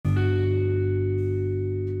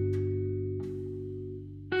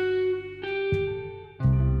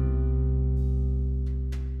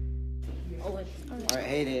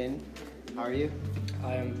How are you?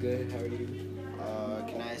 I am good. How are you?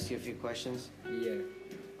 Can I ask you a few questions? Yeah.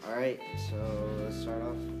 All right, so let's start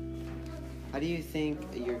off. How do you think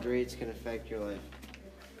your grades can affect your life?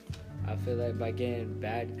 I feel like by getting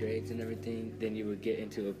bad grades and everything, then you would get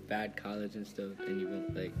into a bad college and stuff, and you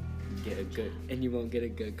won't get a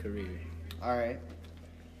good career. All right.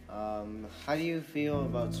 How do you feel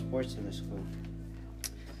about sports in the school?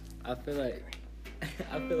 I feel like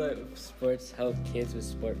sports help kids with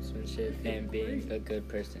sportsmanship and being a good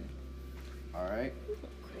person. All right.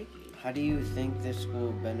 How do you think this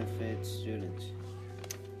school benefits students?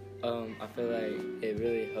 I feel like it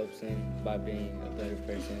really helps them by being a better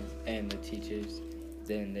person, and the teachers,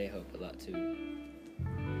 then they help a lot too.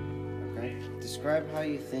 Okay. Describe how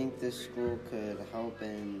you think this school could help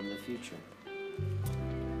in the future.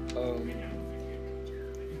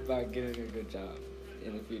 By getting a good job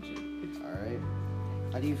in the future. All right.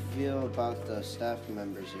 How do you feel about the staff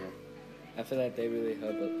members here? I feel like they really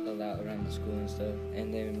help a lot around the school and stuff.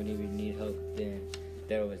 And then when you need help, then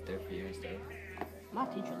they're always there for you and stuff. My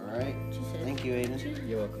teacher. All right. Thank you, Aiden.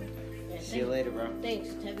 You're welcome. See you later, bro. Thanks,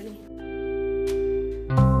 Tiffany.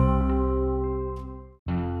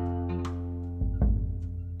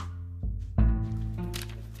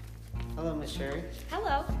 Hello, Miss Sherry.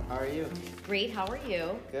 Hello. How are you? Great. How are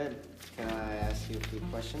you? Good. Can I ask you a few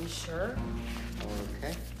questions? Sure.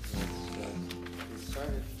 Okay. Let's get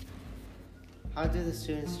started. How do the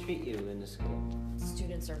students treat you in the school?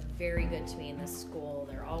 Students are very good to me in this school.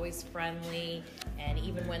 They're always friendly, and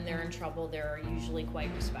even when they're in trouble, they're usually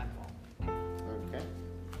quite respectful. Okay.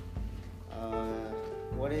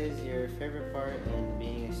 What is your favorite part in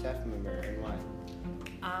being a staff member and why?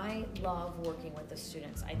 I love working with the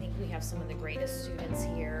students. I think we have some of the greatest students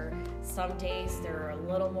here. Some days they're a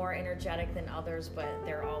little more energetic than others, but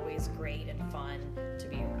they're always great and fun to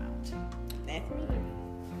be around. Bethany.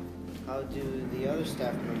 How do the other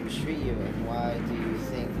staff members treat you and why do you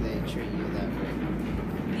think they treat you that way?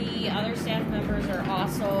 The other staff members are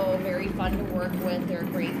also very fun to work with. They're a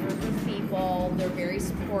great group of people. They're very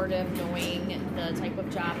supportive, knowing the type of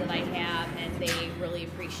job that I have, and they really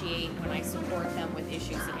appreciate when I support them with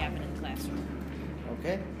issues that happen in the classroom.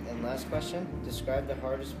 Okay, and last question. Describe the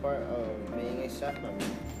hardest part of being a staff member.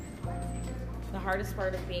 The hardest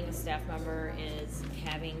part of being a staff member is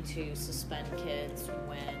having to suspend kids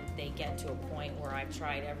when they get to a point where I've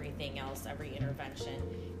tried everything else, every intervention,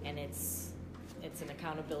 and it's an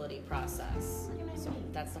accountability process. So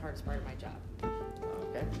that's the hardest part of my job.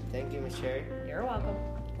 Okay, thank you, Ms. Sherry. You're welcome.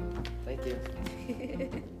 Thank you.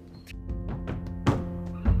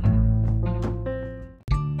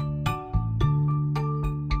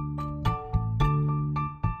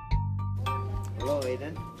 Hello,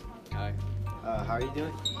 Aiden. Hi. How are you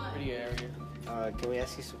doing? Pretty good. How are you? Can we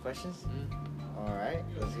ask you some questions? All right,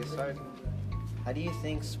 let's get started. How do you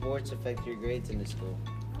think sports affect your grades in the school?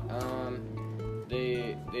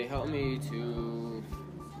 They help me to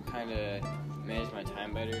kind of manage my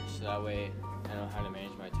time better, so that way I know how to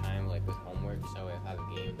manage my time, like with homework. So that way if I have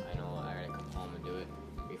a game, I know I gotta come home and do it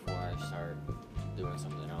before I start doing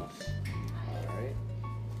something else. All right.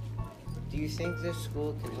 Do you think this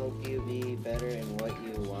school can help you be better in what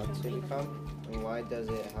you want to become? And why does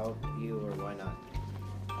it help you or why not?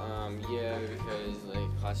 Yeah, because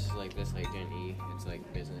like classes like this, like during E, it's like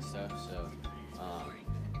business stuff, so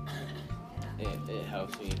it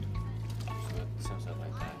helps me with some stuff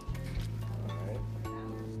like that. All right.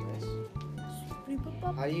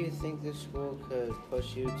 Nice. How do you think this school could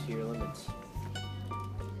push you to your limits?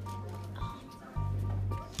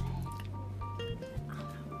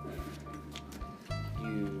 Do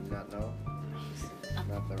you not know?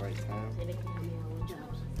 Not the right time?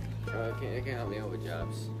 It can help me out with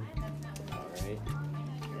jobs. Alright.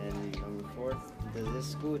 And number 4, does this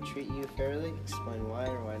school treat you fairly? Explain why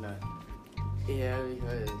or why not. Yeah,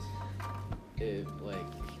 because if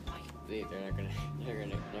like they're not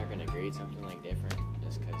gonna grade something like different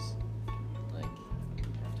just because like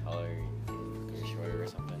I'm taller, you're shorter or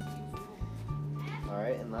something.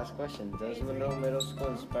 Alright, and last question. Does Monroe Middle School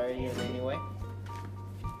inspire you in any way?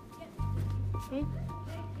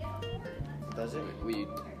 Does it? Will you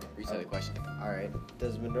reset the question? Alright.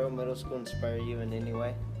 Does Monroe Middle School inspire you in any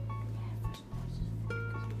way?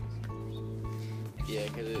 Yeah,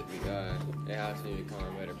 because it helps me become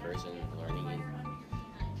a better person, learning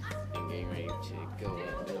and getting ready to go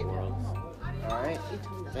in the world. Alright.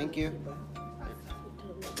 Thank you.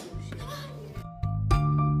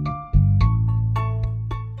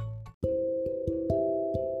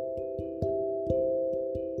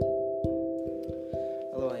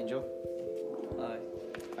 Hello, Angel. Hi.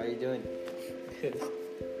 How are you doing? Good.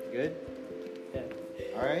 Good? Yeah.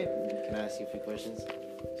 Alright. Can I ask you a few questions?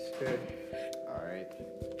 Sure. All right.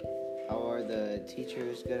 How are the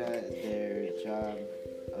teachers good at their job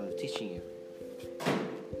of teaching you?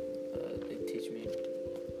 They teach me.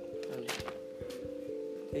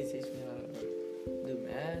 They teach me how to do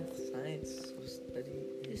math, science, study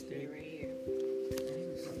history.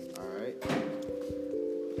 All right.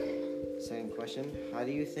 Second question. How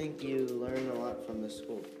do you think you learn a lot from the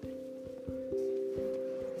school?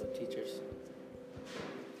 The teachers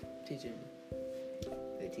teaching me.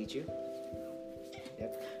 They teach you?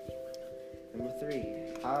 Yep. Number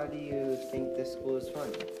 3. How do you think this school is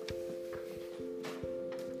fun?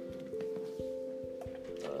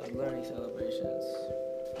 Learning celebrations.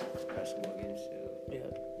 Basketball games too.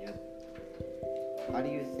 Yeah. Yep. How do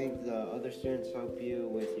you think the other students help you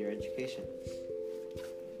with your education?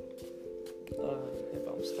 If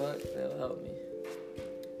I'm stuck, they'll help me.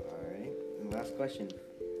 Alright. And last question.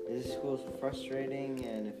 Is this school frustrating?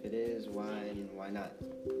 And if it is, why and why not?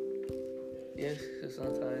 Yes, because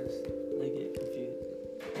sometimes they get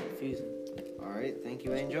confusing. Alright. Thank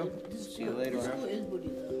you, Angel. See you later, This bro. school is booty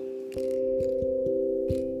though.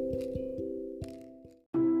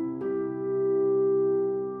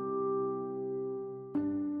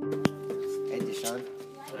 Hey, Deshaun.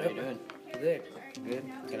 How you doing? Good. Good.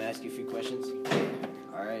 Can I ask you a few questions?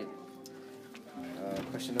 Alright.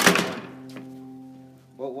 Question number 1.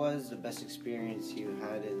 What was the best experience you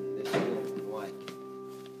had in this school and why?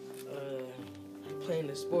 Playing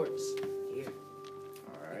the sports here.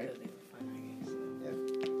 Alright. Because they were fun, I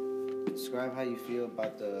guess. Describe how you feel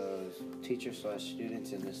about the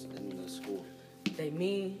teachers/students in the school. They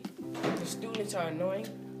mean the students are annoying.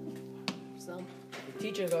 Some. The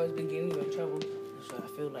teachers always been getting you in trouble. That's why I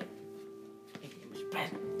feel like they can get much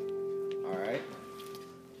better. Alright.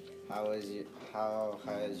 How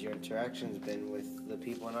has your interactions been with the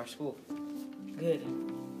people in our school? Good.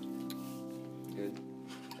 Good.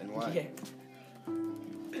 And why? Yeah.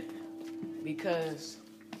 Because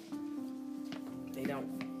they don't.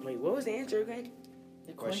 Wait, what was the answer again?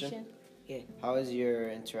 The Question? question? How has your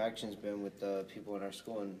interactions been with the people in our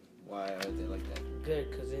school and why are they like that? Good,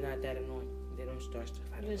 because they're not that annoying. They don't start stuff.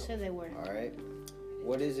 I I don't just know. said they were. Alright.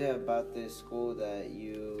 What is it about this school that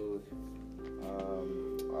you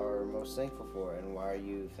are most thankful for and why are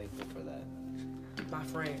you thankful for that? My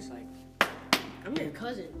friends, like, I'm your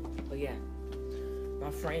cousin. but yeah,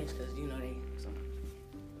 my friends, because, you know, they some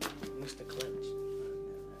Mr. Clemens.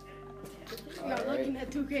 You're not Alright. looking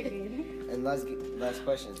at 2K game. And last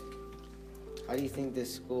question. How do you think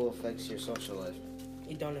this school affects your social life?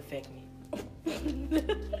 It don't affect me.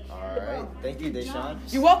 Alright. Thank you, Deshaun.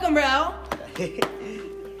 You're welcome, bro.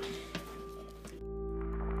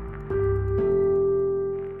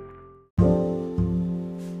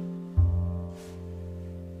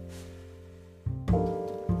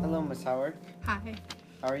 Hello, Miss Howard. Hi.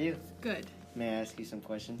 How are you? Good. May I ask you some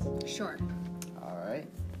questions? Sure. Alright.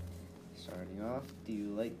 Starting off, do you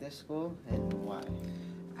like this school and why?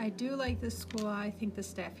 I do like this school. I think the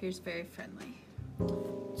staff here is very friendly.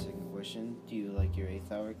 Second question, do you like your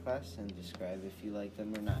 8th hour class and describe if you like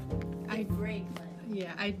them or not? Great.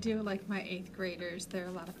 Yeah, I do like my 8th graders. They're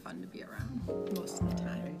a lot of fun to be around most of the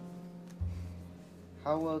time. Alright.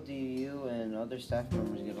 How well do you and other staff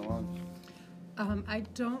members get along? I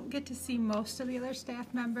don't get to see most of the other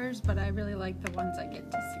staff members, but I really like the ones I get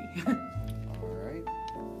to see. Alright.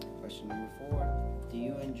 Question number 4. Do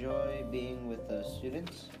you enjoy being with the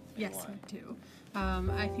students? And Yes, why? I do.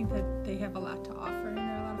 I think that they have a lot to offer and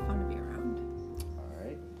they're a lot of fun to be around.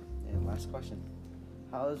 Alright. And last question.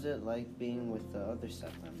 How is it like being with the other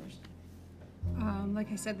staff members?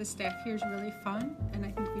 Like I said, the staff here is really fun and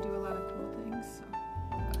I think we do a lot of cool things. So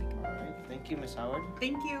I like it. Alright. Thank you, Miss Howard.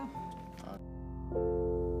 Thank you.